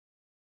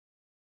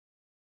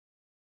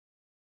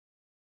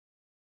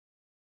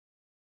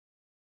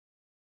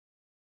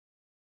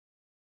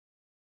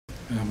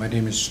My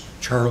name is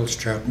Charles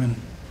Chapman.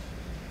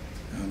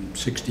 I'm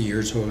 60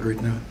 years old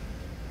right now.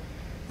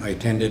 I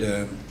attended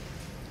a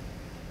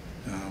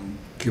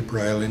Cooper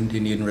Island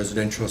Indian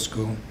Residential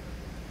School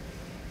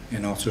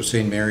and also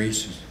St.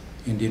 Mary's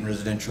Indian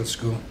Residential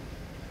School.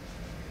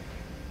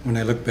 When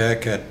I look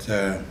back at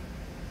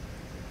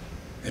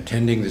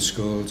attending the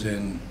schools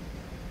and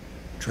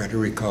try to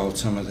recall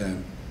some of the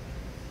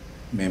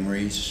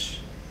memories,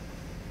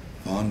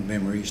 fond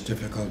memories,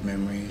 difficult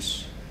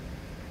memories,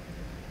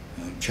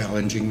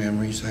 challenging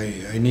memories,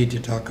 I need to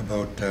talk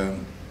about I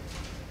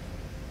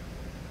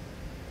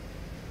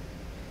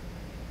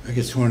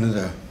guess one of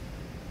the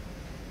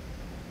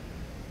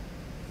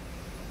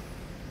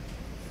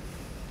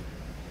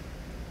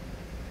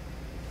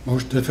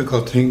most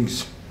difficult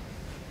things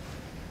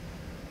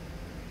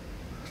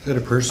that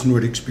a person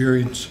would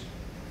experience.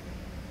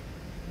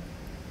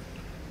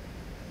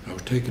 I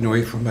was taken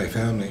away from my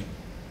family,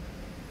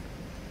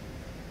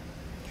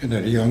 and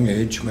at a young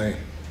age my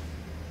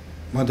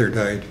mother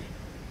died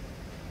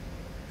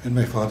and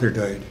my father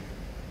died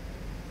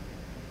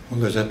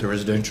while I was at the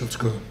residential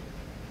school.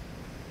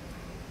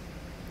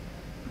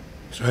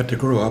 So I had to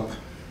grow up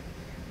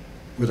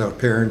without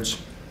parents.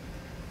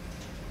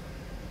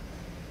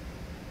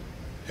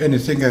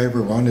 Anything I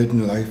ever wanted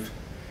in life,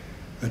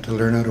 I had to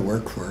learn how to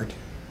work for it.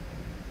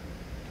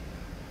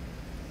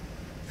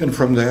 And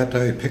from that,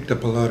 I picked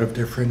up a lot of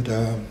different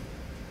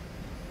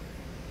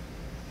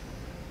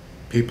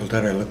people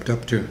that I looked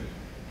up to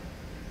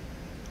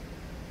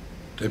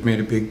that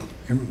made a big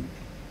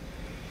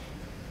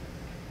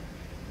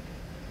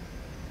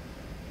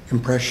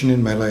impression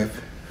in my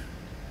life.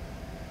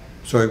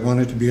 So I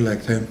wanted to be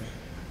like them.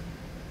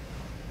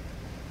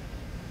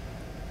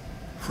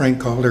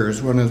 Frank Calder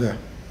is one of the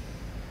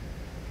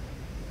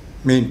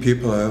main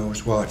people I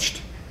always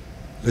watched,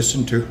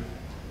 listened to.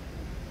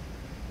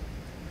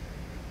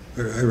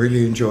 I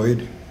really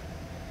enjoyed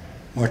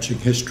watching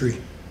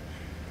history,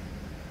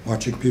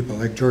 watching people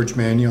like George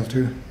Manuel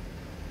too.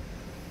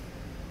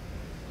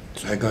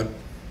 So I got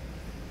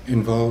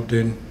involved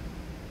in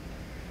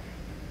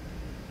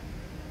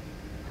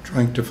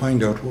trying to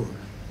find out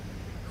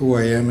who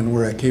I am and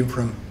where I came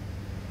from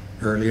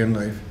early in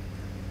life.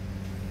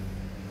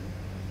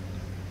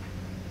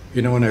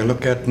 You know, when I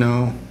look at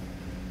now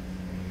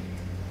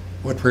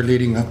what we're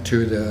leading up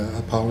to, the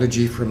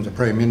apology from the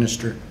Prime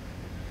Minister,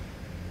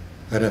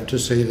 I'd have to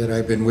say that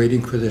I've been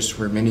waiting for this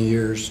for many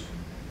years.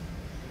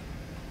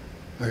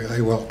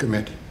 I welcome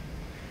it.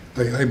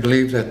 I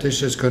believe that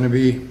this is going to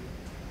be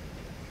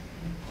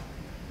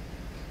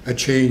a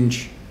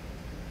change,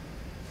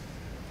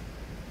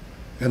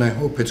 and I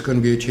hope it's going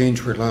to be a change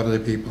for a lot of the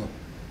people.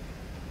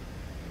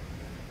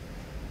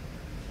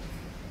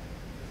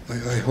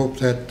 I hope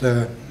that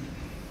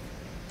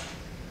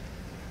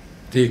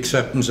the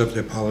acceptance of the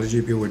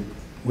apology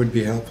would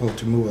be helpful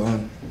to move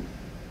on.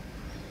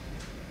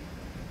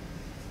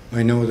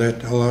 I know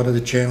that a lot of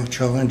the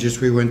challenges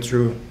we went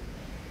through,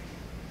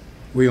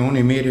 we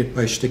only made it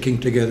by sticking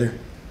together.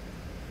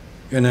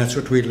 And that's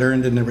what we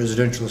learned in the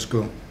residential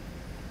school.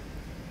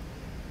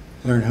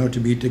 Learn how to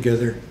be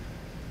together,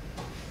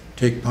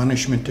 take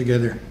punishment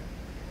together,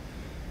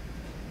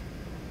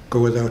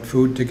 go without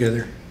food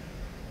together,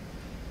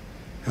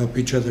 help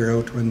each other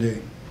out when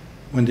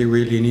they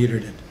really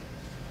needed it.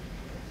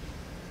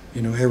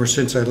 You know, ever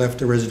since I left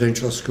the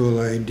residential school,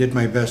 I did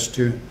my best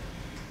to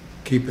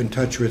keep in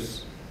touch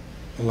with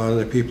a lot of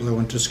the people I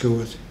went to school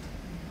with.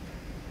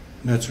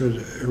 And that's a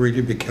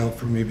really big help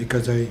for me,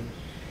 because I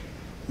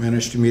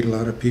managed to meet a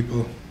lot of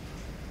people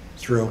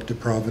throughout the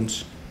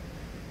province.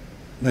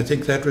 And I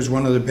think that was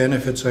one of the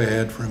benefits I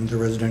had from the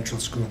residential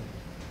school.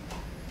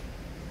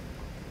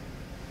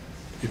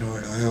 You know,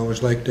 I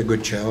always liked a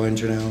good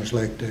challenge, and I always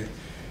liked a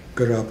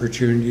good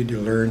opportunity to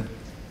learn.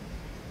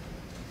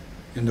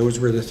 And those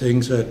were the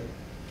things that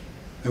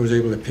I was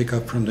able to pick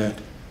up from that.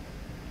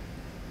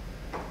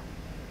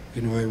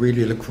 You know, I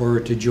really look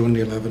forward to June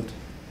the 11th.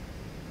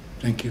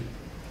 Thank you.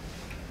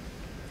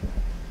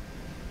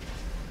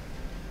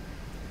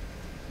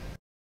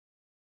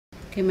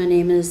 Okay, my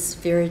name is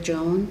Vera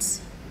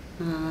Jones.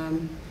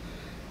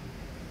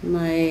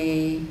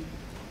 My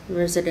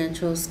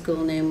residential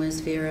school name was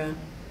Vera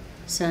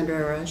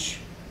Sandra Rush,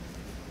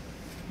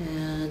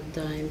 and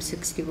I'm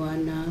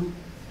 61 now.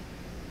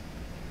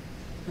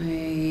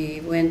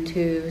 I went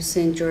to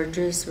St.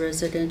 George's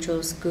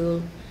Residential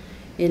School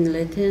in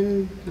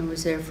Lytton. I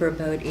was there for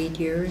about 8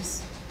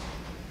 years.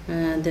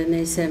 And then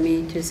they sent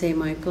me to St.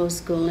 Michael's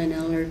School in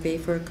Ellery Bay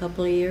for a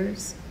couple of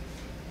years.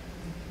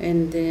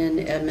 And then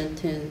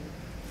Edmonton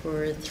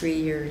for 3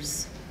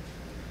 years.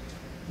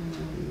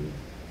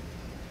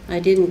 I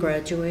didn't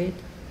graduate.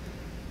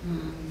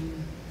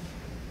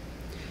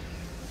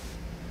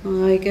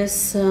 I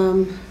guess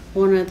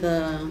one of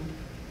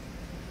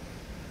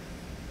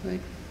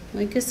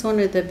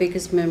the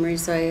biggest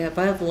memories I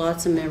have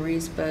lots of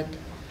memories, but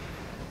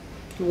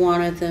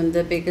one of them,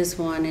 the biggest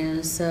one,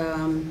 is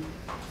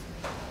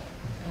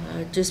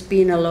just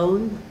being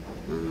alone.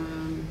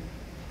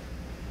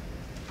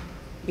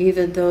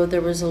 Even though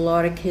there was a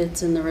lot of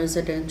kids in the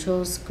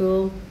residential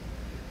school,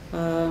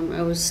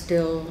 I was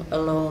still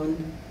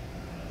alone.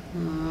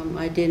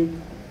 I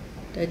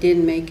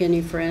didn't make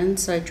any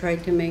friends. I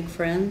tried to make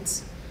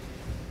friends,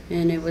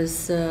 and it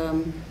was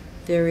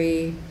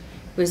very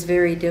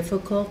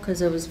difficult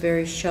because I was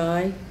very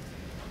shy.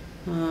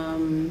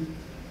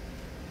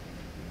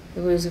 It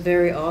was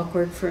very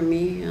awkward for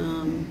me.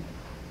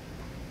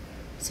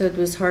 So it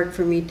was hard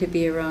for me to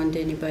be around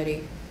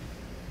anybody.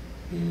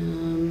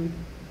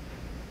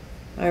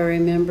 I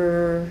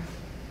remember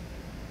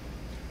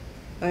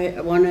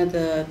one of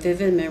the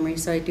vivid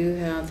memories I do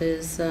have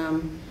is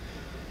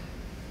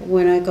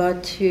when I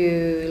got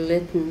to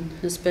Lytton,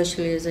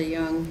 especially as a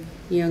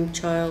young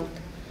child,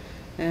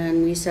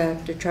 and we used to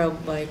have to travel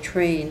by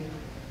train.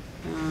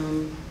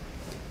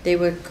 They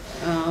would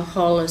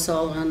haul us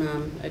all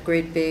on a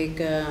great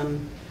big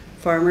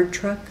farmer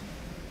truck,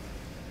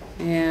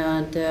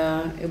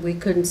 and we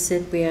couldn't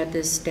sit. We had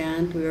to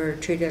stand. We were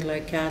treated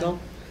like cattle,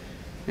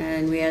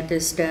 and we had to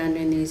stand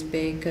in these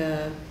big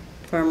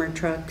farmer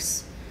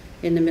trucks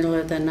in the middle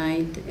of the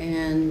night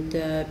and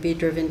be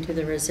driven to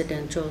the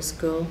residential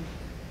school.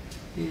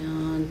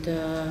 And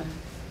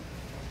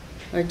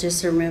I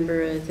just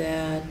remember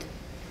that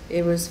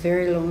it was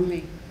very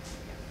lonely.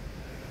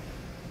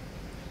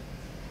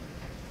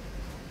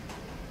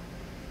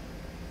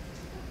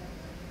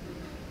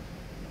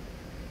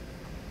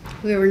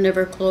 We were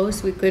never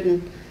close. We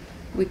couldn't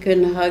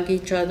hug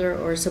each other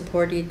or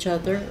support each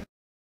other.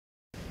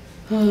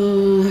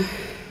 I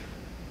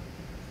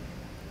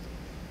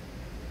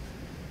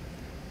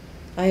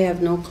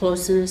have no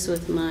closeness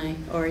with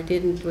I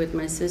didn't with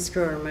my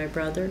sister or my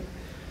brother.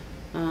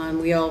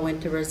 We all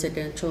went to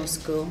residential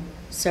school,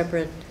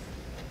 separate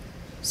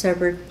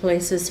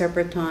places,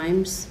 separate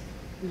times.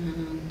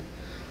 And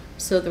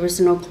so there was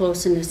no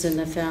closeness in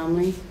the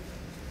family,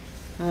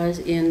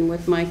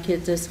 with my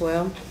kids as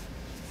well.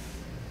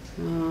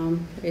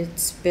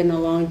 It's been a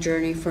long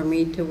journey for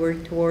me to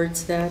work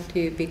towards that,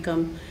 to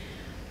become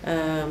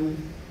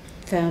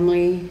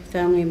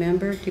family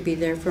member, to be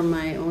there for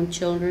my own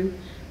children,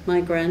 my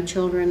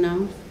grandchildren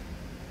now.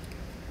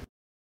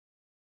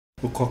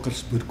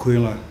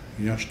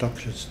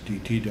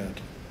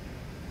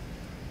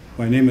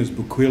 My name is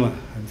Bukwila.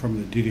 I'm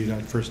from the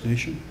Dididat First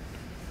Nation.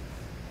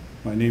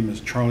 My name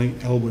is Charlie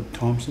Elwood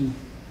Thompson.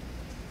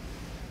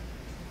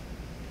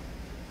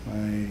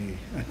 I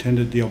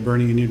attended the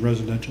Alberni Indian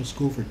Residential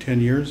School for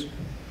 10 years.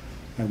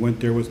 I went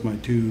there with my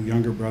two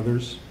younger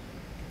brothers,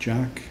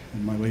 Jack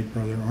and my late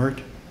brother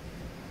Art.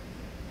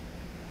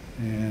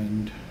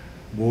 And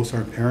both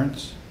our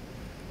parents,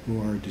 who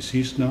are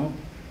deceased now,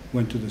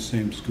 went to the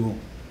same school.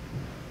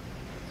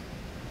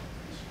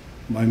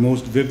 My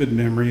most vivid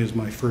memory is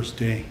my first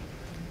day.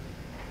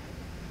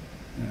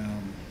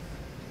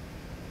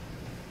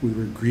 We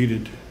were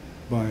greeted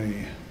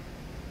by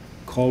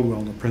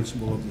Caldwell, the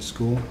principal of the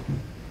school,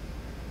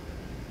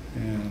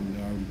 and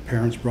our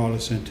parents brought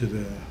us into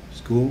the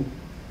school.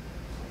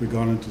 We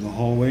got into the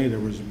hallway. There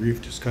was a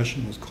brief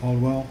discussion with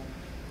Caldwell,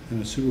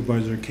 and a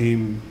supervisor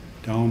came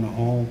down the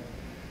hall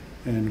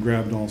and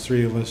grabbed all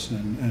three of us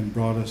and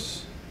brought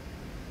us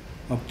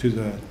up to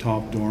the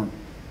top dorm.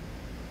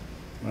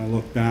 When I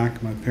looked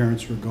back, my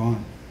parents were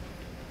gone,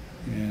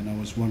 and I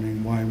was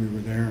wondering why we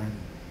were there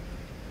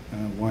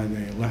and why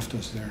they left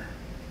us there.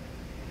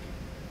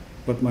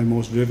 But my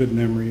most vivid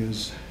memory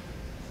is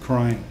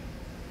crying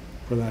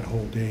for that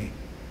whole day,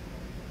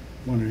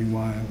 wondering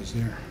why I was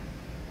there.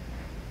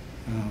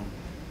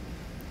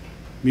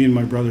 Me and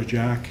my brother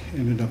Jack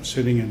ended up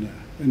sitting in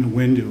the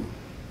window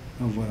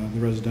of the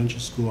residential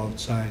school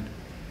outside,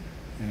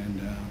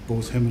 and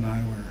both him and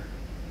I were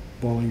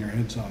bawling our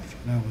heads off.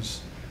 And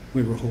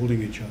we were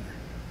holding each other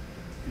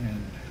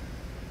and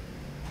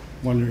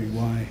wondering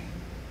why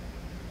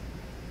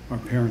our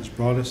parents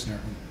brought us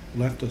there and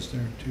left us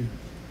there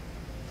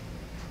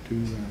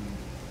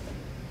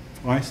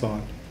I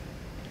thought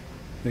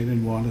they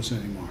didn't want us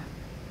anymore.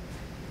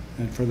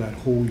 And for that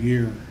whole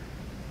year,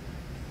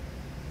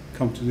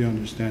 come to the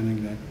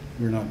understanding that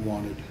we're not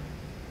wanted.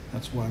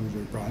 That's why we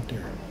were brought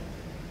there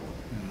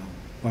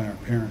by our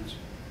parents.